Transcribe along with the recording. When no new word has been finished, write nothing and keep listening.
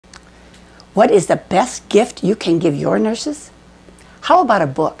What is the best gift you can give your nurses? How about a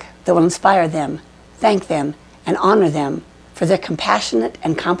book that will inspire them, thank them, and honor them for their compassionate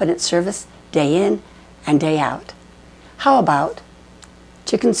and competent service day in and day out? How about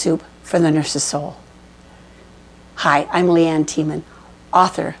Chicken Soup for the Nurse's Soul? Hi, I'm Leanne Tiemann,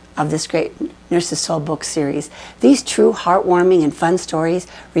 author of this great Nurse's Soul book series. These true, heartwarming, and fun stories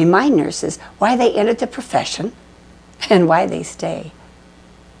remind nurses why they entered the profession and why they stay.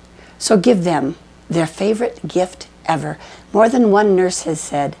 So give them their favorite gift ever. More than one nurse has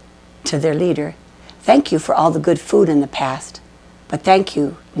said to their leader, "Thank you for all the good food in the past, but thank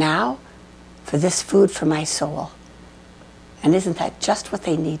you now for this food for my soul." And isn't that just what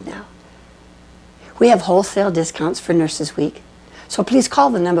they need now? We have wholesale discounts for Nurses Week, so please call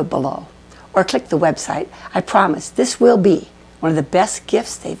the number below or click the website. I promise this will be one of the best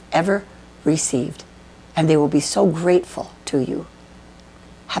gifts they've ever received, and they will be so grateful to you.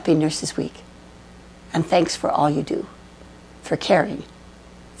 Happy Nurses Week, and thanks for all you do, for caring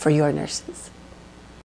for your nurses.